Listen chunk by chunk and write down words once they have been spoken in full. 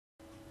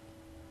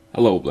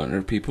Hello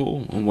Blender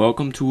people, and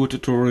welcome to a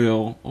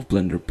tutorial of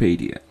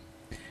Blenderpedia.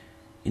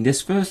 In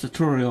this first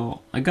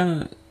tutorial I'm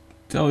gonna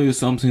tell you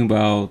something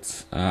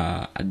about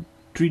a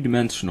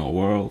three-dimensional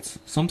world,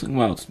 something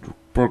about the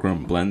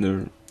program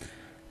Blender,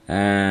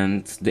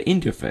 and the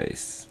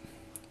interface.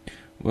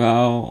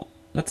 Well,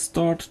 let's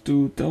start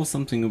to tell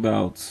something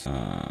about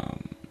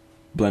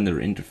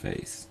Blender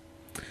interface.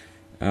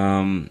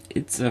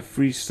 It's a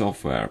free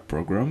software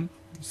program,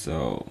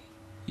 so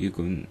you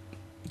can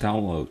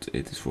download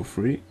it for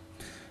free.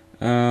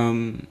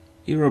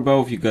 Here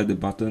above you got the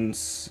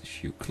buttons.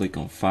 If you click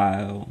on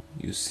file,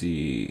 you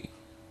see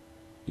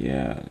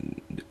the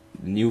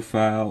new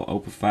file,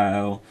 open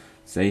file,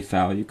 save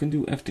file. You can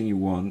do everything you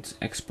want,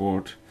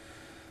 export.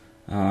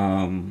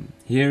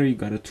 Here you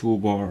got a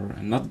toolbar.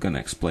 I'm not gonna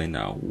explain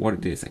now what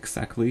it is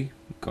exactly,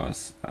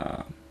 because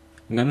I'm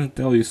gonna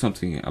tell you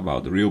something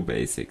about the real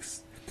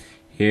basics.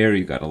 Here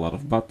you got a lot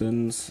of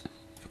buttons.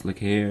 If you click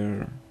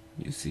here,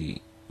 you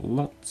see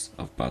lots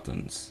of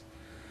buttons.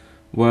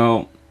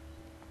 Well,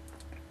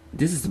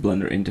 this is the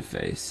Blender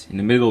interface. In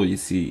the middle you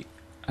see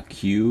a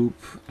cube.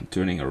 I'm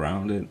turning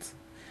around it.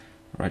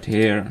 Right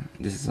here,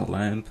 this is a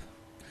lamp.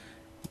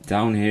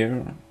 Down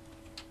here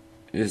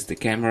is the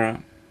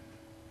camera.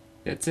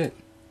 That's it.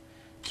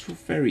 It's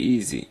very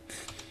easy.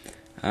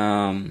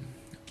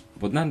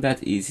 But not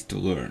that easy to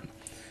learn.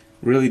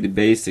 Really, the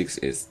basics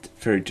is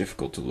very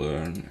difficult to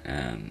learn,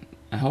 and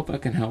I hope I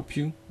can help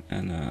you.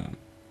 And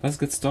let's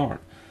get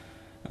started.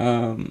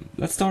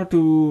 Let's start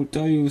to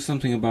tell you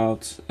something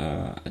about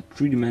a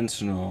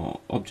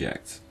three-dimensional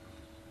object.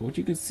 What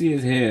you can see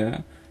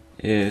here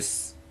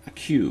is a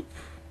cube.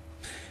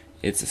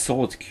 It's a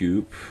solid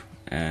cube,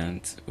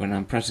 and when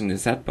I'm pressing the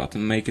Z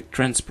button, make it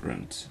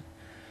transparent.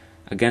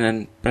 Again,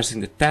 I'm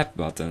pressing the Tab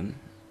button,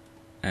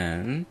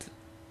 and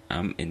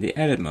I'm in the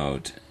edit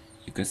mode.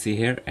 You can see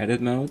here,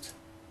 edit mode,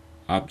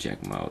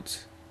 object mode.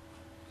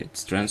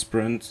 It's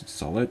transparent,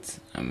 solid.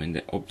 I'm in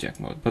the object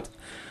mode, but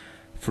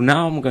for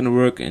now I'm gonna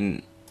work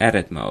in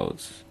edit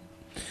mode.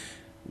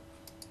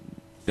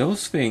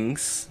 Those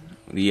things,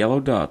 the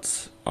yellow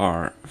dots,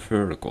 are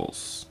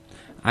verticals.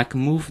 I can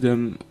move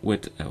them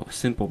with a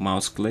simple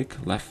mouse click,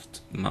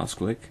 left mouse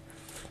click,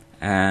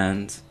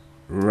 and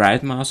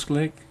right mouse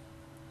click,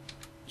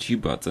 G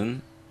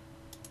button,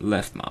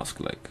 left mouse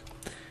click.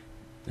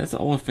 That's the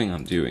only thing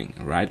I'm doing.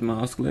 Right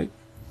mouse click,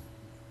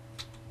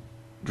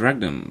 drag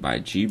them by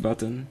G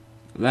button,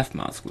 left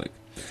mouse click.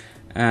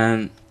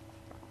 And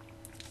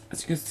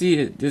as you can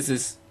see, this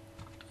is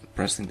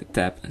pressing the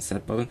Tab and Z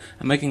button.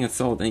 I'm making it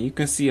solid, and you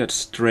can see a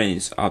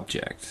strange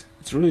object.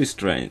 It's really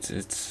strange.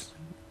 It's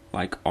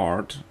like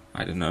art.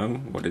 I don't know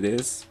what it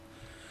is.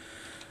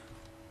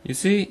 You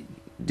see,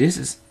 this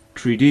is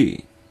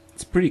 3D.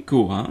 It's pretty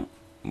cool, huh?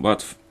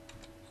 But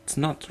it's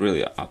not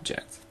really an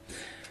object.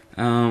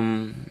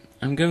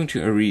 I'm going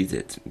to erase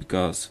it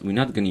because we're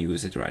not going to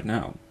use it right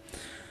now.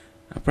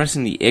 I'm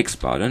pressing the X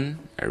button,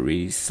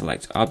 erase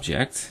select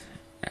object,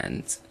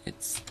 and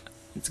it's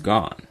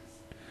gone.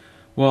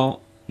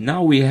 Well,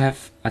 now we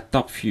have a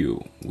top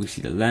view. We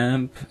see the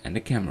lamp and the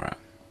camera.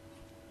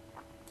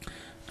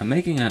 I'm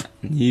making a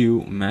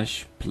new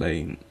mesh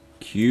plane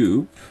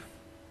cube,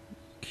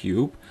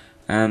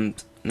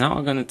 and now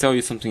I'm gonna tell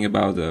you something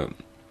about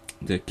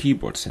the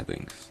keyboard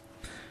settings.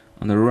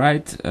 On the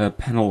right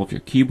panel of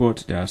your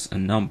keyboard, there's a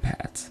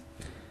numpad.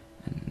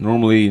 And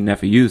normally you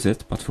never use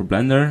it, but for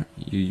Blender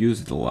you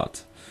use it a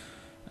lot.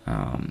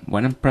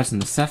 When I'm pressing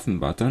the 7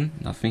 button,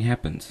 nothing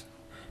happens.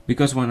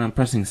 Because when I'm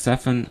pressing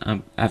 7,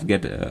 I've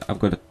got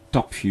a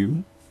top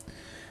view.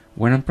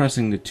 When I'm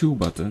pressing the 2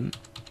 button,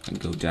 I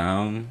go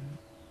down.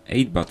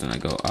 8 button, I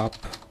go up.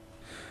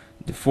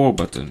 The 4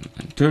 button,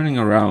 I'm turning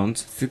around.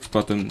 6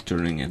 button,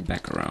 turning it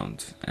back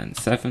around. And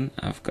 7,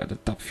 I've got a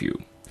top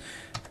view.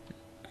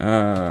 When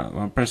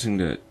I'm pressing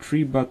the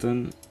 3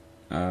 button,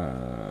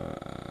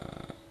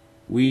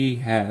 we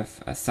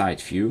have a side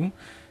view.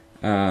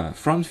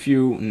 Front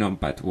view,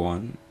 numpad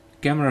 1.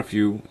 Camera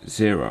view,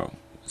 0.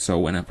 So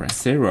when I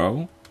press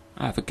 0,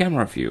 I have a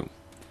camera view.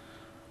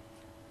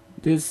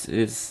 This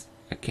is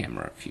a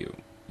camera view.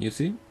 You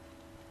see?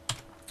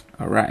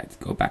 Alright,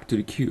 go back to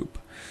the cube.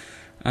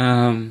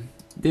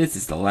 This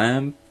is the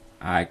lamp.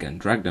 I can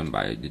drag them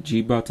by the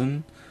G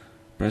button,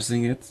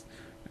 pressing it.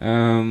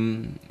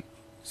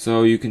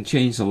 So you can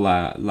change the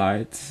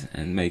light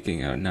and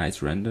making a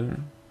nice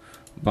render.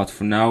 But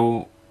for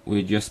now,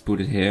 we just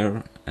put it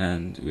here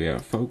and we are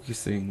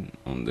focusing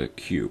on the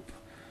cube.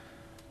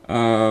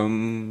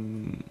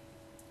 I'm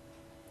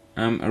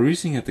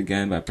erasing it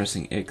again by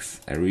pressing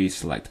X, erase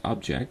select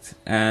object,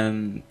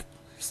 and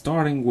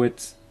starting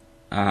with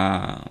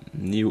a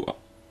new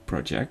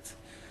project.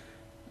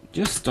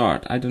 Just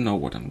start, I don't know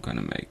what I'm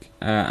gonna make.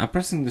 I'm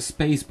pressing the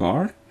space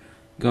bar,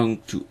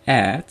 going to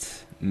add,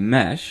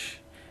 mesh,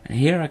 and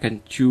here I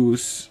can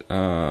choose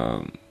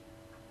what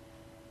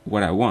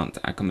I want.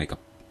 I can make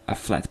a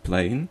flat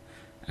plane,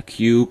 a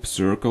cube,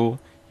 circle,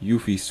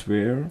 UV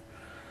sphere,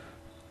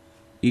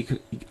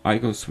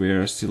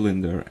 icosphere,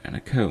 cylinder, and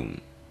a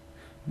cone.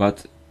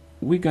 But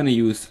we're gonna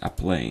use a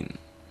plane.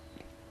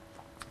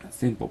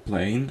 simple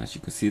plane. As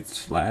you can see, it's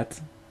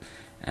flat.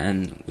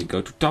 And we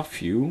go to top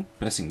view,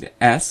 pressing the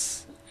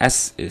S.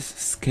 S is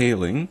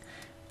scaling,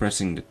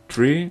 pressing the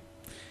 3.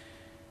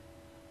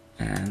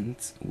 And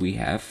we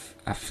have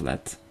a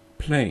flat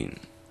plane.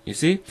 You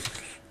see?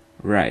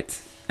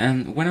 Right.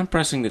 And when I'm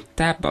pressing the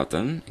tab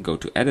button, go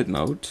to edit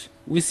mode,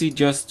 we see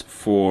just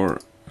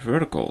 4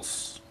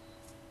 verticals.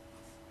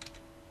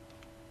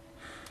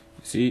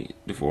 You see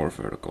the 4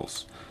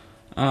 verticals.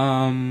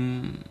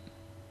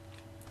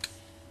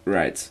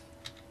 Right.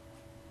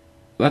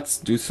 Let's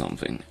do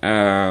something.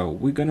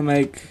 We're gonna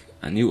make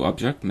a new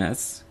object,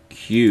 mass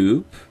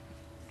cube.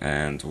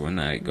 And when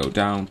I go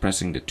down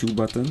pressing the 2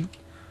 button,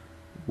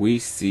 we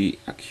see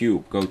a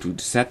cube. Go to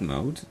the set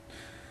mode,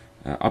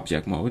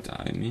 object mode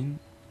I mean.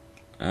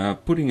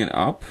 Putting it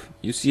up,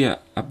 you see a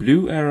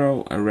blue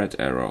arrow, a red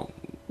arrow.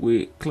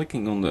 We're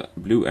clicking on the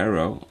blue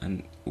arrow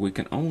and we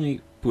can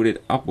only put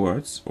it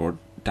upwards or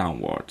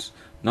downwards,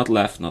 not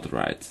left, not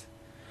right.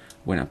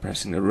 When I'm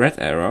pressing the red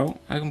arrow,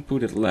 I can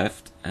put it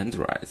left and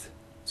right.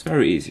 It's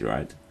very easy,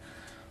 right?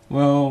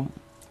 Well,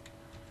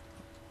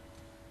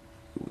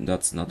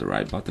 that's not the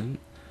right button.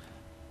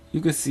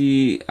 You can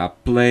see a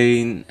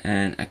plane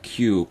and a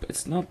cube.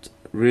 It's not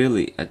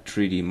really a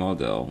 3D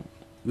model.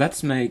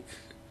 Let's make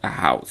a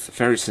house, a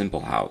very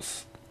simple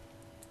house.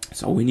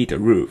 So we need a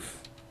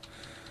roof.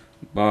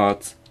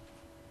 But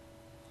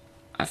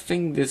I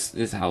think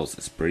this house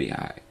is pretty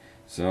high.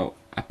 So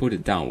I put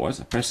it downwards.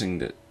 I'm pressing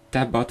the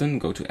tab button,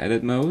 go to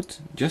edit mode,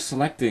 just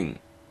selecting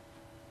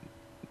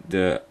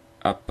the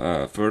up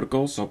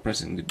vertical, so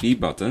pressing the B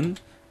button.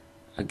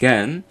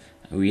 Again,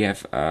 we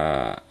have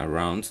a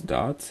round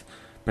dot.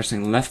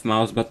 Pressing left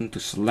mouse button to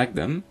select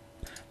them.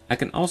 I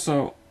can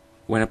also,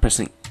 when I'm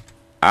pressing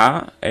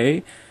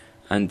A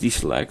and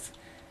deselect,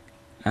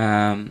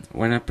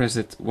 when I press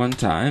it one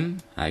time,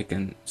 I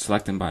can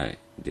select them by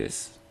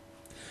this.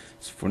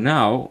 So for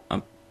now,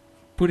 I'm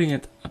putting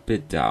it a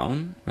bit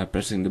down by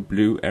pressing the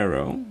blue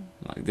arrow,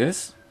 like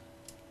this.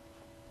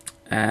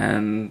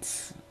 And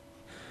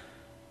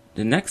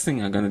the next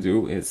thing I'm gonna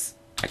do is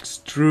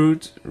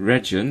extrude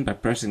region by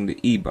pressing the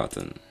E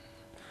button.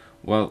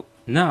 Well,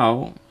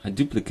 now I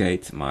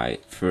duplicate my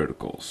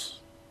verticals.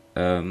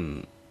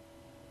 I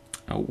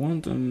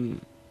want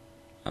them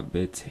a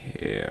bit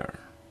here,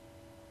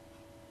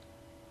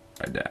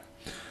 right there.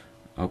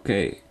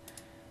 Okay.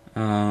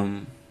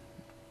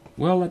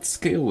 Well, let's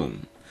scale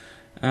them.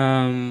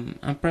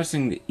 I'm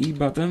pressing the E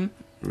button,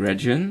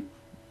 region,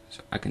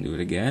 so I can do it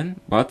again.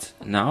 But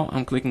now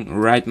I'm clicking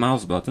right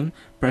mouse button,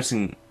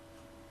 pressing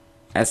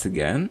S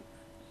again.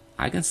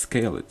 I can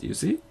scale it. You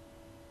see?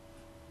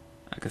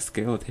 I can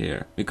scale it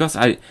here because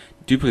I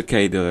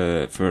duplicate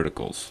the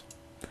verticals.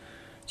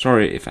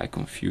 Sorry if I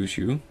confuse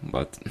you,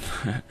 but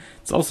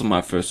it's also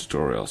my first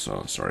tutorial,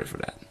 so sorry for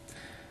that.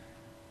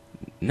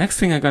 Next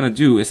thing I'm gonna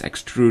do is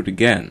extrude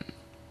again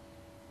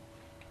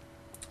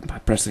by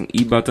pressing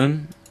E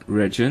button,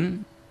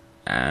 region,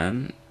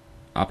 and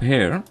up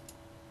here.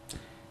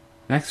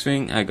 Next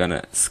thing I'm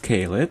gonna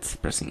scale it,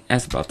 pressing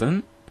S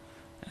button,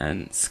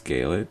 and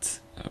scale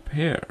it up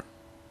here.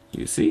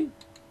 You see?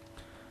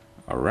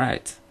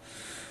 Alright.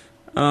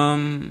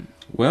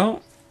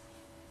 Well,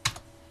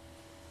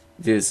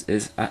 this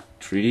is a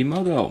 3D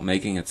model,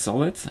 making it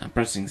solid. I'm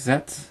pressing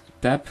Z,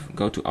 tab,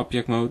 go to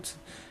object mode,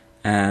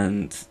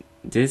 and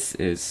this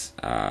is,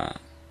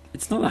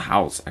 it's not a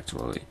house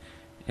actually,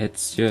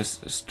 it's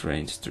just a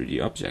strange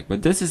 3D object,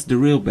 but this is the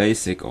real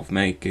basic of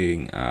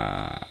making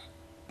a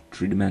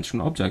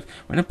 3-dimensional object.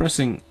 When I'm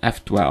pressing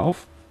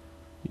F12,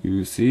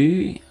 you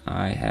see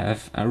I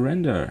have a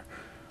render,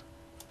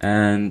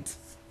 and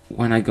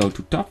when I go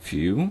to top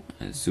view,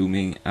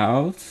 zooming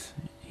out,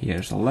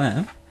 here's a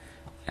lamp,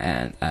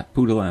 and I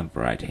put a lamp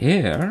right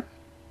here,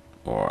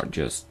 or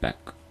just back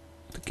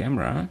the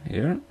camera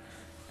here,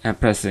 and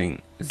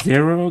pressing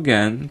 0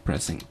 again,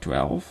 pressing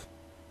 12,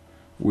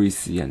 we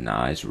see a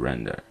nice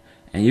render.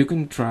 And you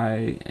can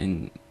try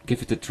and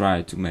give it a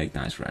try to make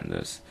nice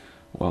renders.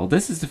 Well,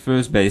 this is the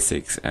first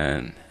basics,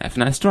 and have a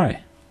nice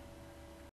try.